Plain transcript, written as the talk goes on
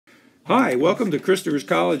Hi, welcome to Christopher's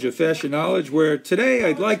College of Fashion Knowledge, where today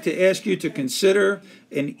I'd like to ask you to consider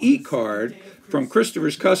an e-card from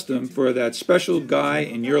Christopher's Custom for that special guy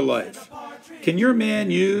in your life. Can your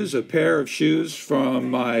man use a pair of shoes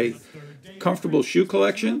from my comfortable shoe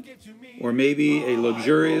collection? Or maybe a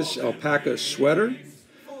luxurious alpaca sweater?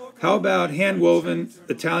 How about hand-woven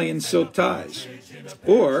Italian silk ties?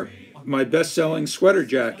 Or my best-selling sweater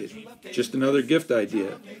jacket? Just another gift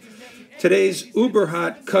idea. Today's uber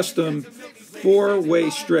hot custom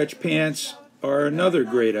four-way stretch pants are another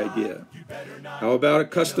great idea. How about a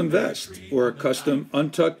custom vest or a custom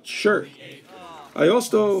untucked shirt? I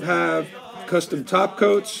also have custom top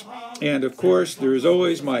coats, and of course there is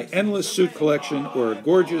always my endless suit collection or a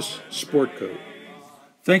gorgeous sport coat.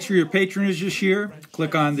 Thanks for your patronage this year.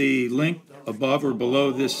 Click on the link above or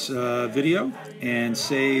below this video and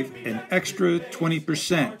save an extra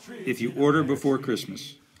 20% if you order before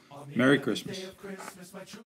Christmas. Merry Christmas.